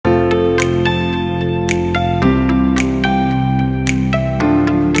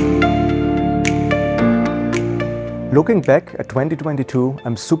Looking back at 2022,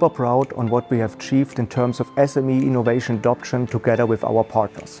 I'm super proud on what we have achieved in terms of SME innovation adoption together with our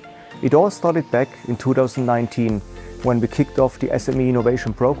partners. It all started back in 2019 when we kicked off the SME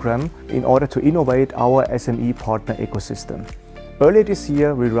Innovation Program in order to innovate our SME Partner Ecosystem. Earlier this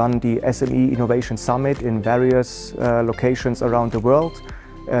year, we ran the SME Innovation Summit in various locations around the world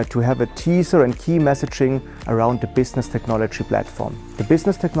to have a teaser and key messaging around the business technology platform. The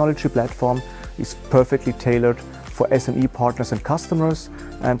business technology platform is perfectly tailored for SME partners and customers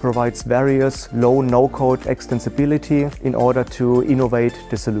and provides various low, no-code extensibility in order to innovate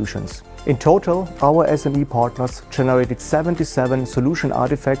the solutions. In total, our SME partners generated 77 solution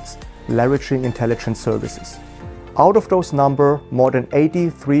artifacts leveraging intelligent services. Out of those numbers, more than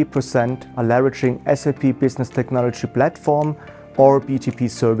 83% are leveraging SAP Business Technology Platform or BTP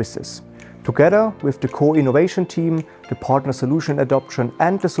services. Together with the co-innovation team, the partner solution adoption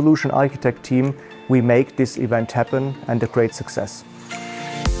and the solution architect team, we make this event happen and a great success.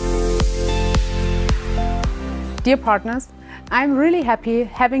 Dear partners, I'm really happy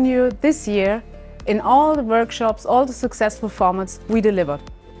having you this year in all the workshops, all the successful formats we delivered.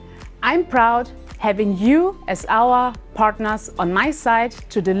 I'm proud having you as our partners on my side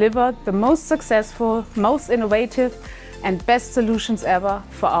to deliver the most successful, most innovative and best solutions ever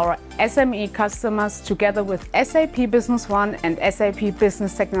for our SME customers together with SAP Business One and SAP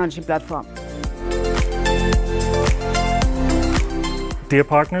Business Technology Platform. Dear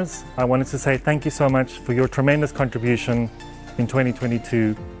partners, I wanted to say thank you so much for your tremendous contribution in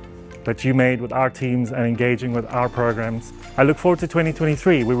 2022 that you made with our teams and engaging with our programs. I look forward to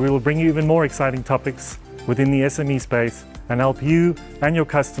 2023, where we will bring you even more exciting topics within the SME space and help you and your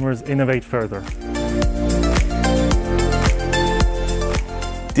customers innovate further.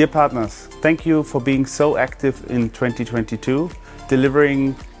 Dear partners, thank you for being so active in 2022,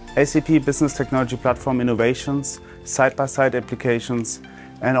 delivering SAP Business Technology Platform innovations, side-by-side applications,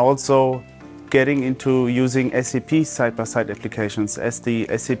 and also getting into using SAP side-by-side applications as the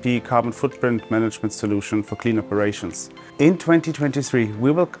SAP Carbon Footprint Management solution for clean operations. In 2023,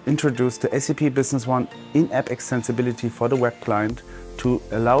 we will introduce the SAP Business One in-app extensibility for the web client to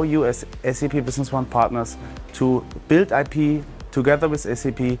allow you as SAP Business One partners to build IP together with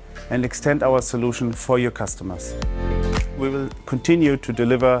SAP and extend our solution for your customers. We will continue to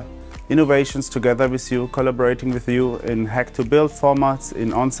deliver innovations together with you, collaborating with you in hack-to-build formats,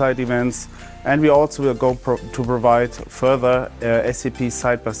 in on-site events, and we also will go to provide further SAP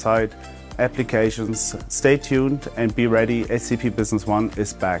side-by-side applications. Stay tuned and be ready, SAP Business One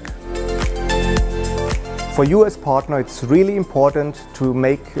is back. For you as partner, it's really important to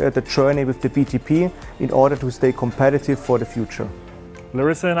make the journey with the BTP in order to stay competitive for the future.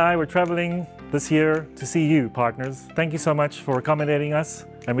 Larissa and I were traveling this year to see you, partners. Thank you so much for accommodating us,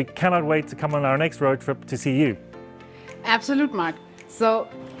 and we cannot wait to come on our next road trip to see you. Absolute, Mark. So,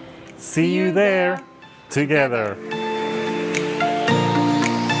 see you there together.